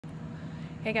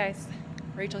Hey guys,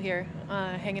 Rachel here,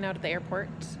 hanging out at the airport.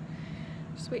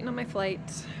 Just waiting on my flight.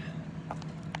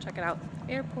 Check it out,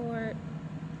 airport.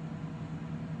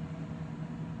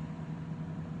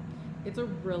 It's a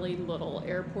really little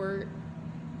airport.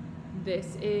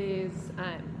 This is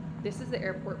the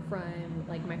airport from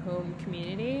like my home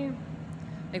community,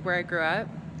 like where I grew up.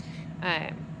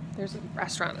 There's a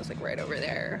restaurant that's like right over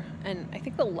there, and I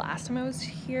think the last time I was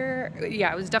here,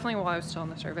 yeah, it was definitely while I was still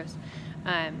in the service.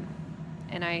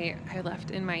 And I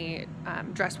left in my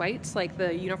dress whites, like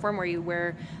the uniform where you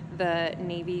wear the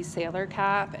Navy sailor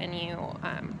cap and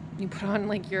you put on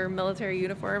like your military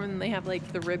uniform, and they have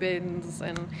like the ribbons,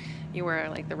 and you wear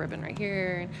like the ribbon right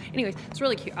here. Anyways, it's a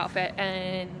really cute outfit,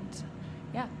 and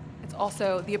yeah, it's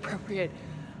also the appropriate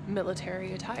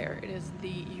military attire. It is the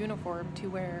uniform to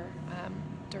wear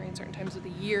during certain times of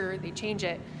the year. They change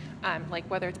it, like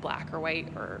whether it's black or white,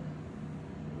 or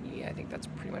yeah, I think that's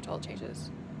pretty much all it changes.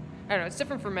 I don't know, it's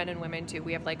different for men and women too.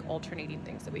 We have like alternating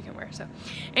things that we can wear. So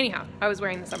anyhow, I was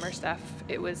wearing the summer stuff.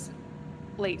 It was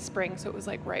late spring, so it was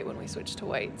like right when we switched to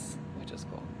whites, which is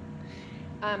cool.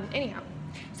 Anyhow,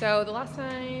 so the last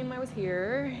time I was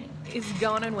here is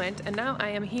gone and went, and now I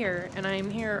am here, and I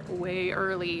am here way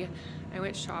early. I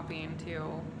went shopping too.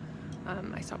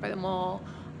 I stopped by the mall.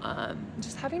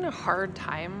 Just having a hard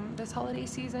time this holiday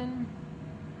season.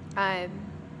 I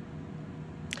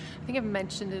think I've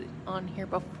mentioned it on here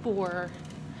before,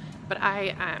 but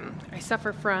I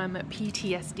suffer from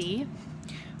PTSD,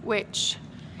 which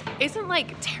isn't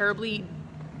like terribly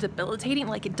debilitating.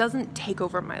 Like, it doesn't take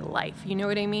over my life. You know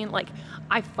what I mean? Like,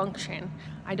 I function.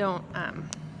 I don't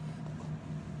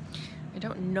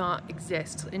not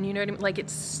exist. And you know what I mean? Like,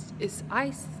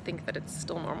 I think that it's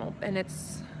still normal, and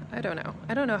I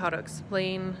don't know how to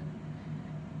explain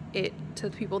it to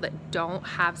the people that don't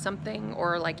have something,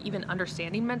 or like even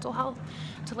understanding mental health,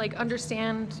 to like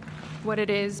understand what it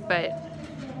is. But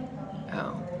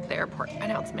oh, the airport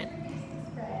announcement.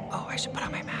 Oh, I should put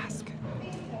on my mask.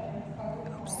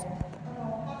 Oops.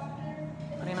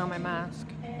 Putting on my mask.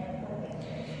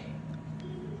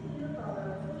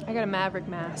 I got a Maverick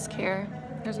mask here.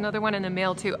 There's another one in the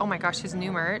mail too. Oh my gosh, his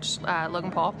new merch,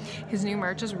 Logan Paul, his new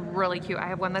merch is really cute. I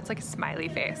have one that's like a smiley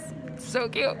face. It's so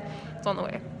cute. It's on the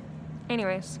way.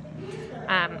 Anyways,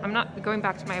 I'm not going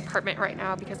back to my apartment right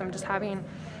now because I'm just having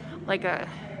like a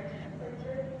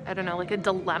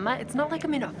dilemma. It's not like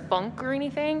I'm in a funk or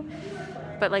anything,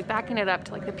 but like backing it up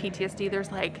to like the PTSD, there's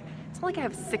like, it's not like I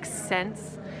have sixth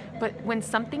sense, but when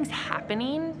something's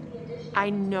happening, I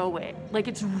know it. Like,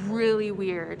 it's really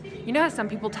weird. You know how some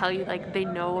people tell you like they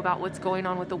know about what's going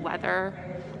on with the weather?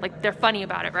 Like, they're funny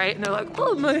about it, right? And they're like,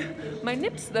 oh, my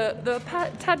nips, the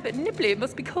tad bit nipply, it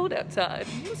must be cold outside.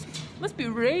 Must be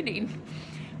raining.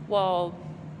 Well,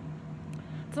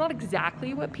 it's not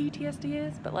exactly what PTSD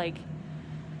is, but like,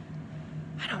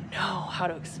 I don't know how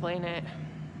to explain it.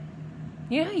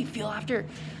 You know how you feel after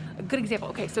a good example?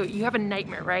 Okay, so you have a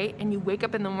nightmare, right? And you wake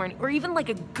up in the morning, or even like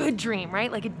a good dream,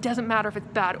 right? Like, it doesn't matter if it's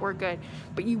bad or good,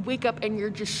 but you wake up and you're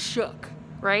just shook,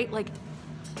 right? Like,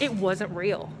 it wasn't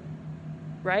real,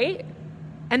 right?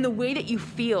 And the way that you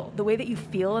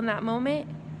feel in that moment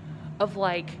of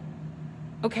like,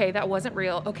 okay, that wasn't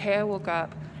real. Okay, I woke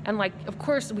up. And like, of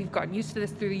course, we've gotten used to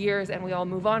this through the years, and we all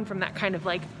move on from that kind of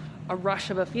like a rush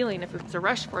of a feeling, if it's a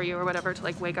rush for you or whatever, to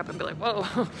like wake up and be like, whoa,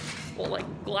 well,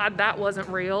 like, glad that wasn't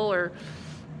real, or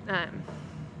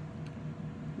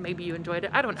maybe you enjoyed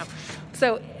it. I don't know.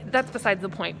 So that's besides the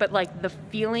point. But like, the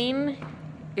feeling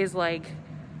is like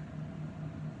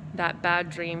that bad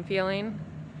dream feeling,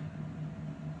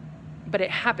 but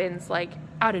it happens like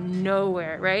out of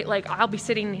nowhere, right? Like, I'll be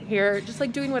sitting here just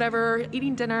like doing whatever,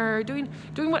 eating dinner, doing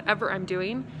whatever I'm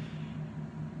doing,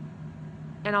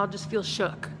 and I'll just feel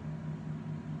shook.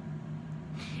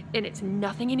 And it's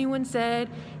nothing anyone said,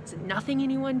 it's nothing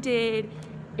anyone did,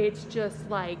 it's just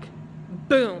like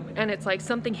boom, and it's like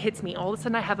something hits me. All of a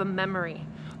sudden I have a memory.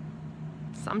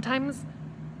 Sometimes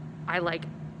I like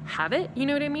have it, you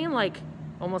know what I mean? Like,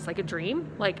 almost like a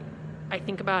dream. Like, I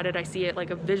think about it, I see it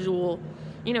like a visual,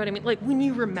 you know what I mean? Like, when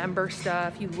you remember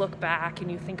stuff, you look back and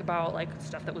you think about like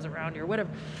stuff that was around you or whatever.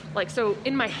 Like, so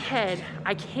in my head,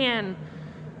 I can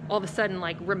all of a sudden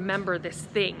like remember this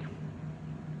thing.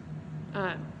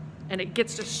 And it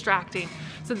gets distracting.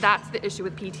 So that's the issue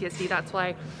with PTSD. That's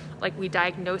why like we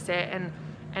diagnose it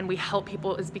and we help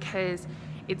people, is because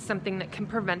it's something that can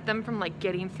prevent them from like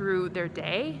getting through their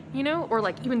day, you know, or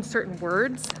like even certain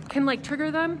words can like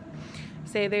trigger them.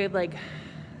 Say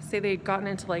they'd gotten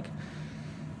into like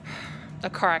a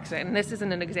car accident, and this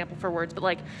isn't an example for words, but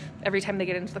like every time they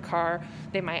get into the car,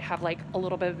 they might have like a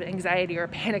little bit of anxiety or a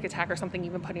panic attack or something,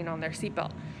 even putting on their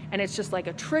seatbelt. And it's just like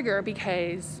a trigger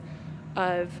because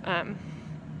of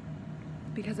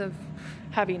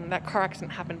having that car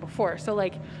accident happen before. So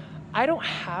like, I don't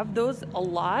have those a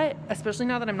lot, especially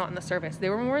now that I'm not in the service. They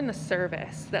were more in the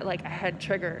service that like I had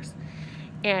triggers,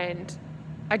 and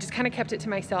I just kind of kept it to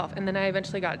myself. And then I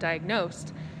eventually got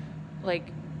diagnosed,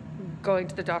 like going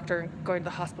to the doctor, going to the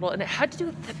hospital, and it had to do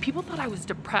with that people thought I was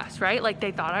depressed, right? Like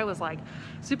they thought I was like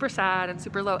super sad and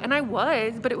super low, and I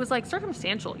was, but it was like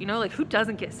circumstantial, you know, like who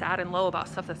doesn't get sad and low about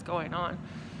stuff that's going on?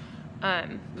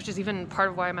 Which is even part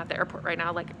of why I'm at the airport right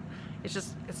now. Like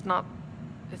it's not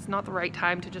the right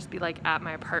time to just be like at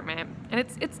my apartment. And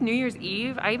it's New Year's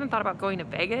Eve. I even thought about going to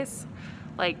Vegas.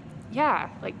 Like, yeah,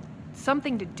 like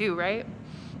something to do, right?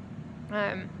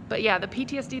 But yeah, the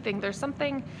PTSD thing, there's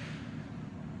something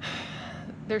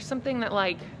that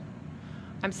like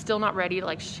I'm still not ready to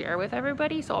like share with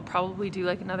everybody. So I'll probably do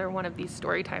like another one of these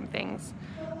story time things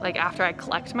like after I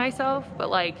collect myself. But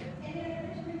like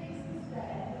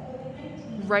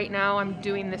right now I'm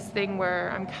doing this thing where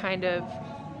I'm kind of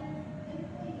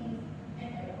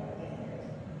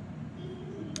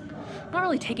not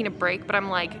really taking a break, but I'm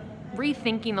like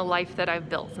rethinking the life that I've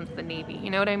built since the Navy. You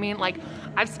know what I mean? Like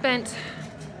I've spent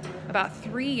about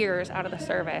 3 years out of the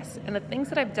service, and the things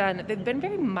that I've done, they've been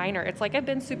very minor. It's like I've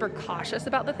been super cautious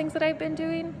about the things that I've been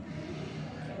doing.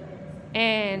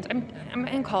 And I'm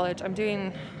in college. I'm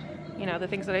doing, you know, the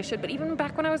things that I should. But even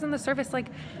back when I was in the service, like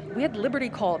we had Liberty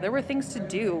Call. There were things to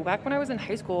do. Back when I was in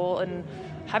high school and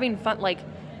having fun, like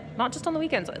not just on the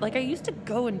weekends. Like I used to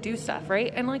go and do stuff,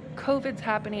 right? And like COVID's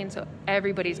happening, so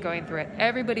everybody's going through it.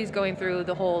 Everybody's going through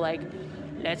the whole like,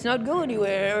 let's not go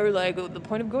anywhere, or like the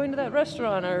point of going to that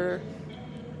restaurant, or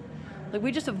like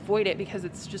we just avoid it because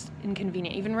it's just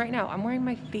inconvenient. Even right now, I'm wearing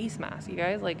my face mask, you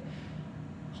guys. Like,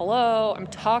 hello, I'm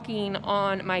talking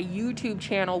on my YouTube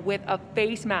channel with a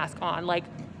face mask on. Like,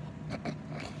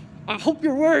 I hope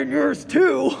you're wearing yours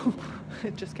too.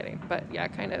 Just kidding. But yeah,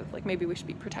 kind of like maybe we should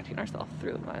be protecting ourselves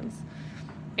through the lens.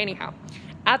 Anyhow,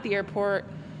 at the airport,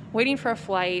 waiting for a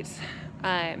flight,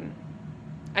 I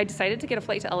decided to get a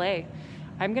flight to LA.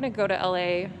 I'm gonna go to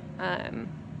LA,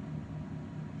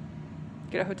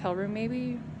 get a hotel room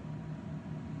maybe,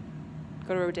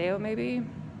 go to Rodeo maybe.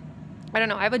 I don't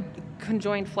know, I have a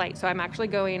conjoined flight, so I'm actually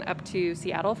going up to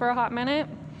Seattle for a hot minute,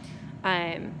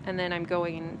 and then I'm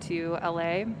going to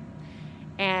LA,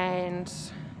 and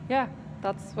yeah,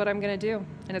 that's what I'm gonna do.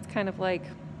 And it's kind of like,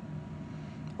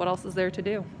 what else is there to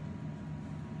do?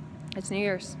 It's New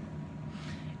Year's,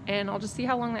 and I'll just see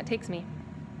how long that takes me.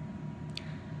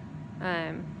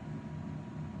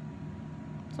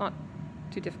 It's not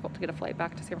too difficult to get a flight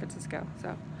back to San Francisco.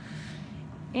 So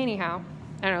anyhow,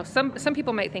 I don't know, some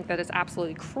people might think that it's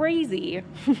absolutely crazy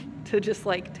to just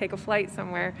like take a flight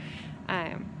somewhere.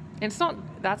 And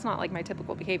that's not like my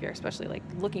typical behavior, especially like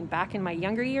looking back in my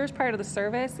younger years prior to the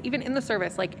service. Even in the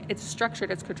service, like it's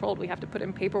structured, it's controlled. We have to put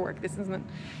in paperwork. This isn't,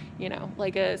 you know,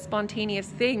 like a spontaneous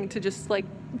thing to just like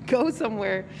go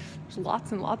somewhere. There's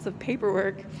lots and lots of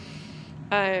paperwork.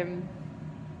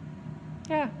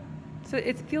 Yeah, so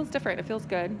it feels different. It feels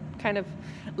good, kind of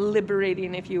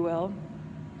liberating, if you will.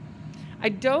 I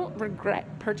don't regret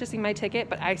purchasing my ticket,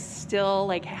 but I still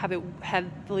like have it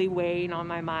heavily weighing on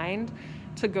my mind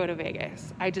to go to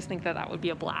Vegas. I just think that would be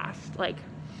a blast. Like,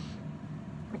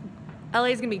 LA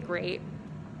is gonna be great.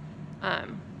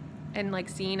 And like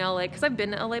seeing LA, because I've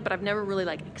been to LA, but I've never really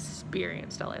like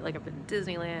experienced LA. Like I've been to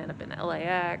Disneyland, I've been to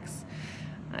LAX,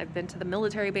 I've been to the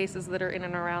military bases that are in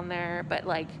and around there, but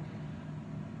like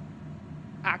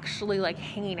actually like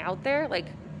hanging out there, like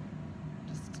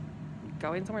just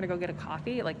going somewhere to go get a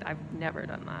coffee, like I've never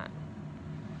done that.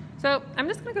 So I'm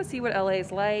just gonna go see what LA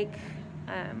is like.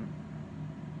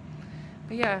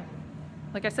 But yeah,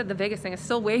 like I said, the Vegas thing is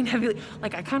still weighing heavily.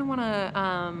 Like I kind of want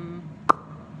to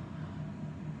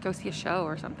go see a show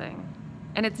or something,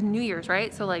 and it's New Year's,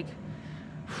 right? So like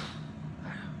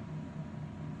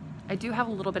I do have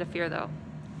a little bit of fear though.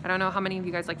 I don't know how many of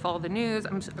you guys like follow the news.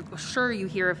 I'm sure you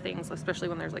hear of things, especially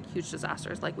when there's like huge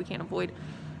disasters, like we can't avoid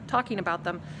talking about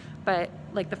them. But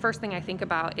like the first thing I think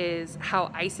about is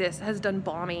how ISIS has done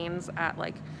bombings at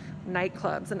like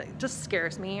nightclubs, and it just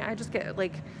scares me. I just get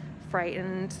like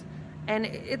frightened, and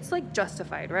it's like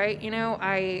justified, right? You know,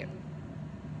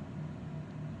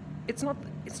 it's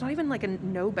not even like a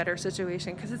no better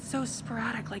situation, because it's so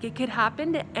sporadic. Like it could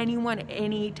happen to anyone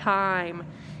anytime.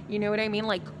 You know what I mean?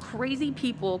 Like crazy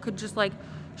people could just like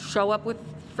show up with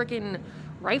freaking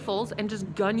rifles and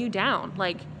just gun you down.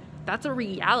 Like that's a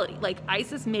reality. Like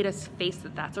ISIS made us face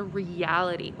that that's a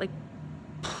reality. Like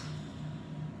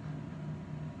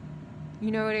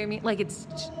You know what I mean? Like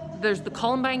there's the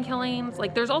Columbine killings,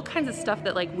 like there's all kinds of stuff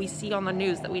that like we see on the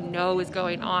news that we know is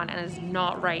going on and is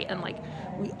not right, and like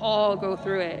we all go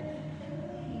through it.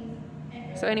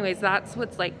 So anyways, that's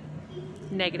what's like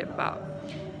negative about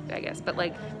Vegas, but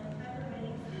like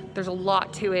there's a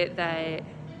lot to it that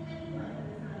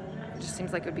just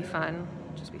seems like it would be fun.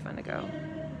 Just be fun to go.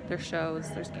 There's shows,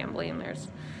 there's gambling, there's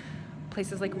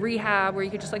places like rehab where you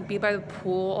could just like be by the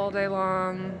pool all day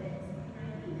long.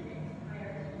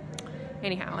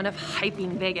 Anyhow, enough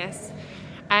hyping Vegas.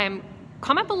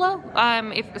 Comment below,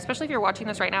 especially if you're watching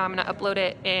this right now. I'm gonna upload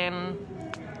it in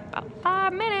about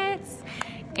 5 minutes.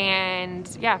 And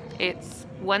yeah, it's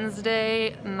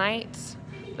Wednesday night,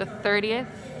 the 30th,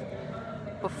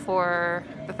 before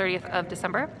the 30th of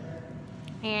December.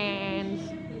 And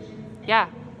yeah,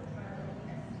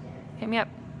 hit me up.